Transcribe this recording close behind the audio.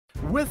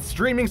With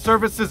streaming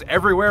services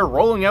everywhere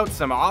rolling out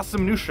some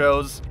awesome new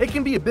shows, it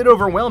can be a bit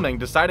overwhelming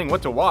deciding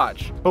what to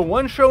watch. But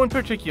one show in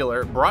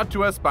particular, brought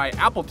to us by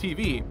Apple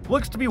TV,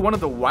 looks to be one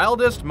of the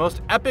wildest,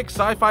 most epic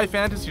sci-fi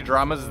fantasy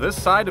dramas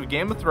this side of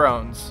Game of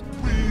Thrones.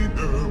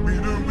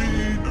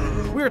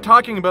 We are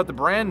talking about the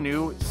brand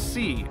new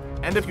See,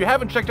 and if you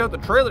haven't checked out the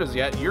trailers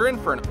yet, you're in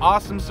for an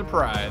awesome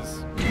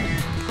surprise.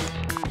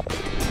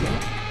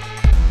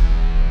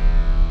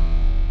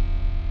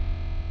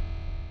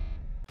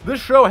 This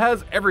show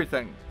has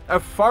everything. A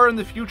far in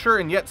the future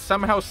and yet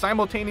somehow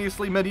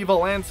simultaneously medieval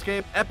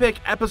landscape, epic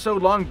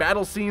episode-long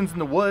battle scenes in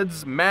the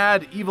woods,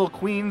 mad, evil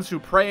queens who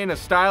pray in a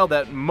style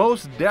that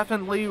most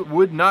definitely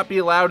would not be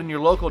allowed in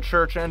your local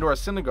church and or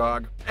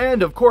synagogue.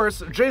 And of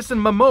course, Jason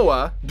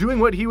Momoa doing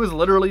what he was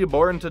literally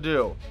born to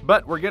do.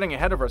 But we're getting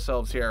ahead of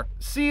ourselves here.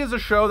 See is a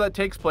show that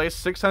takes place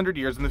 600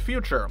 years in the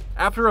future,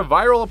 after a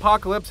viral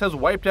apocalypse has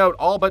wiped out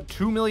all but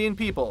 2 million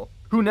people,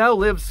 who now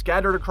live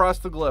scattered across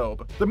the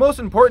globe. The most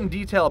important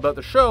detail about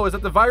the show is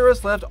that the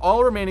virus left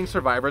all remaining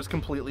survivors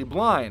completely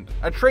blind,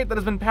 a trait that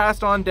has been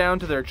passed on down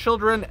to their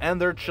children and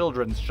their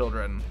children's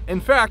children. In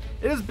fact,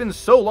 it has been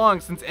so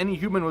long since any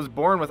human was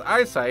born with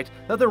eyesight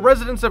that the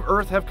residents of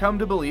Earth have come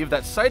to believe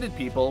that sighted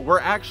people were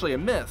actually a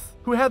myth,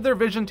 who had their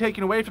vision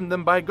taken away from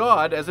them by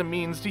God as a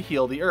means to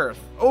heal the Earth.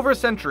 Over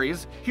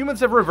centuries, humans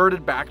have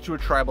reverted back to a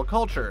tribal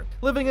culture,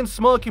 living in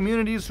small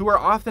communities who are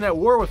often at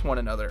war with one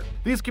another.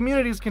 These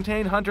communities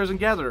contain hunters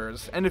and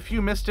gatherers, and a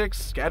few mystics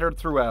scattered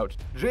throughout.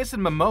 Jason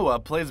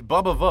Momoa plays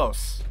Baba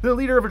Vos, the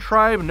leader of a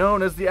tribe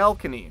known as the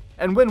Alkeny.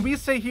 And when we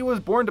say he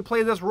was born to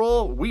play this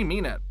role, we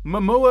mean it.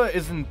 Momoa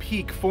is in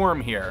peak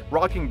form here,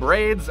 rocking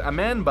braids, a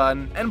man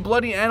bun, and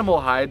bloody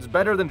animal hides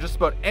better than just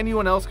about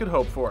anyone else could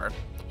hope for.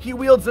 He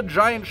wields a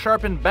giant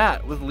sharpened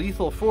bat with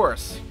lethal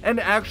force, and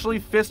actually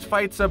fist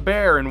fights a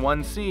bear in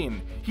one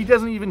scene. He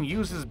doesn't even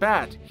use his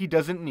bat, he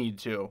doesn't need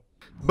to.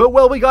 But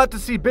while we got to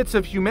see bits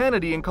of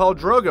humanity in Khal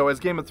Drogo as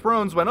Game of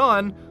Thrones went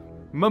on,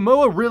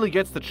 Momoa really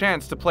gets the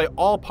chance to play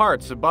all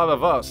parts of Baba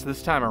Vos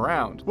this time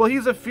around. While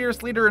he's a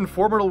fierce leader and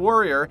formidable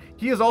warrior,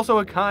 he is also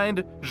a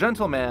kind,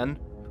 gentleman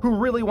who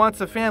really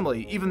wants a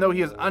family, even though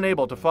he is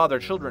unable to father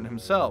children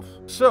himself.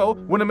 So,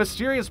 when a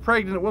mysterious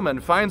pregnant woman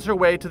finds her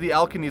way to the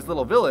Alkeny's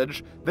little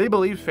village, they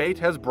believe fate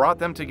has brought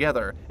them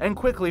together, and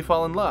quickly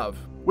fall in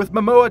love, with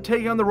Momoa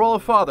taking on the role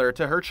of father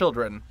to her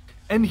children.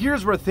 And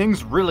here's where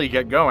things really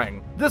get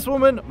going. This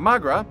woman,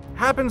 Magra,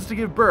 happens to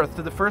give birth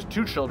to the first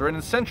 2 children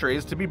in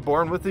centuries to be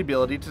born with the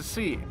ability to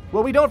see.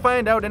 While we don't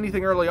find out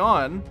anything early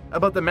on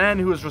about the man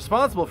who is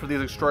responsible for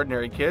these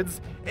extraordinary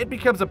kids, it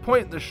becomes a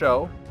point in the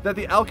show that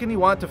the Alkeny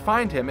want to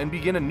find him and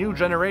begin a new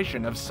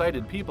generation of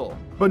sighted people.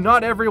 But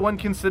not everyone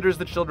considers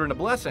the children a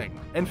blessing.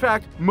 In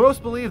fact,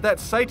 most believe that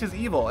sight is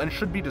evil and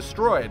should be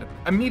destroyed.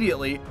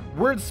 Immediately,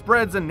 word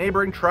spreads and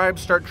neighboring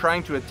tribes start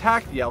trying to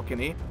attack the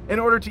Alkeny in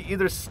order to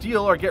either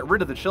steal or get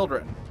rid of the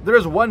children. There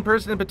is one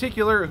person in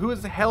particular who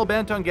is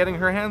hell-bent on getting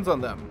her hands on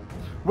them.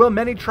 While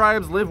many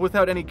tribes live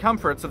without any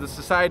comforts of the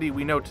society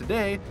we know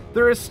today,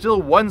 there is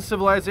still one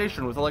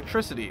civilization with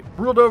electricity,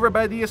 ruled over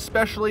by the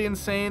especially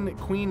insane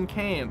Queen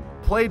Kane,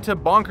 played to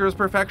bonkers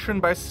perfection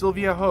by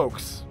Sylvia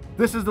Hoeks.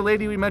 This is the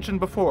lady we mentioned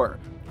before,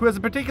 who has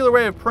a particular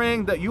way of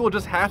praying that you will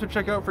just have to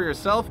check out for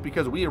yourself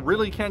because we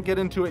really can't get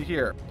into it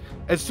here.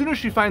 As soon as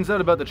she finds out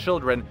about the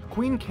children,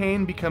 Queen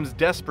Kane becomes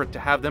desperate to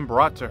have them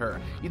brought to her,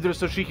 either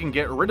so she can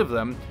get rid of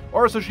them,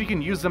 or so she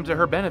can use them to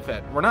her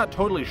benefit. We're not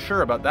totally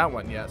sure about that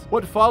one yet.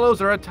 What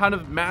follows are a ton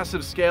of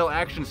massive scale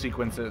action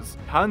sequences,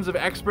 tons of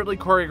expertly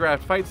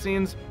choreographed fight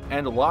scenes,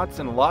 and lots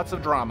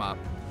of drama,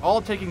 all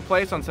taking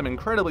place on some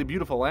incredibly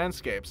beautiful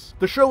landscapes.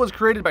 The show was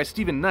created by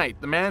Stephen Knight,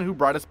 the man who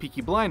brought us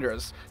Peaky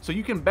Blinders, so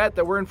you can bet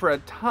that we're in for a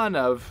ton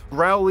of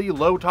growly,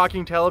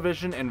 low-talking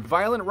television and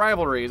violent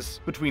rivalries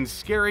between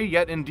scary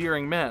yet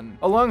endearing men.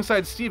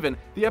 Alongside Stephen,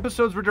 the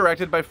episodes were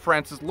directed by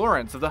Francis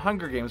Lawrence of the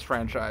Hunger Games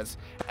franchise,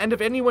 and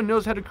if anyone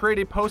knows how to create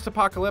a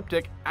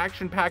post-apocalyptic,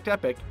 action-packed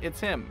epic, it's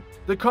him.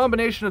 The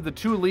combination of the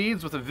 2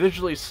 leads with a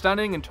visually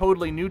stunning and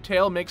totally new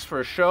tale makes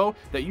for a show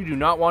that you do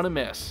not want to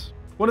miss.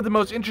 One of the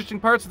most interesting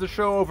parts of the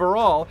show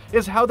overall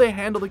is how they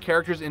handle the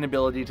character's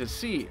inability to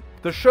see.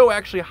 The show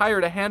actually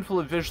hired a handful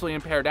of visually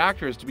impaired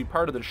actors to be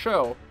part of the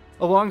show,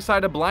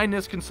 alongside a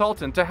blindness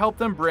consultant to help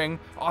them bring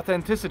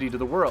authenticity to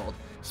the world.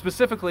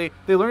 Specifically,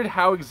 they learned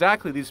how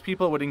exactly these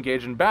people would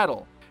engage in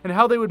battle, and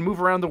how they would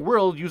move around the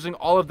world using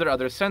all of their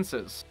other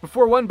senses.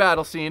 Before one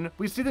battle scene,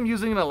 we see them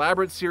using an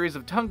elaborate series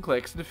of tongue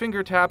clicks and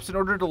finger taps in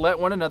order to let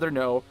one another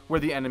know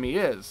where the enemy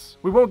is.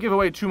 We won't give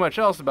away too much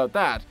else about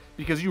that,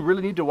 because you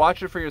really need to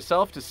watch it for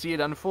yourself to see it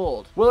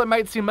unfold. While it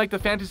might seem like the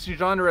fantasy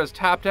genre is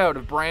tapped out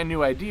of brand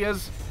new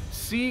ideas,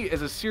 See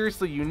is a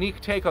seriously unique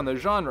take on the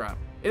genre.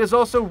 It is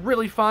also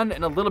really fun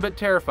and a little bit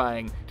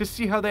terrifying to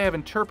see how they have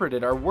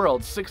interpreted our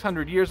world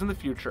 600 years in the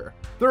future.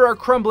 There are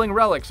crumbling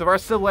relics of our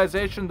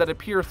civilization that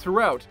appear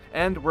throughout,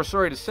 and, we're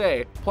sorry to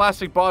say,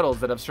 plastic bottles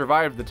that have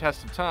survived the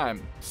test of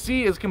time.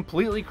 See is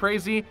completely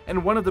crazy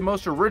and one of the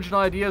most original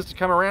ideas to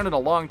come around in a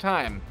long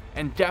time,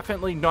 and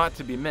definitely not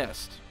to be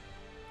missed.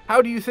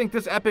 How do you think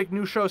this epic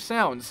new show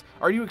sounds?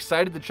 Are you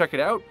excited to check it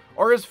out?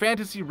 Or is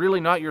fantasy really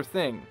not your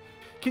thing?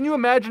 Can you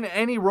imagine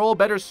any role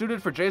better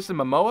suited for Jason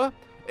Momoa?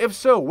 If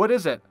so, what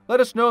is it? Let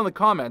us know in the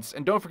comments,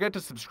 and don't forget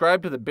to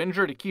subscribe to The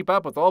Binger to keep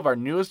up with all of our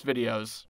newest videos.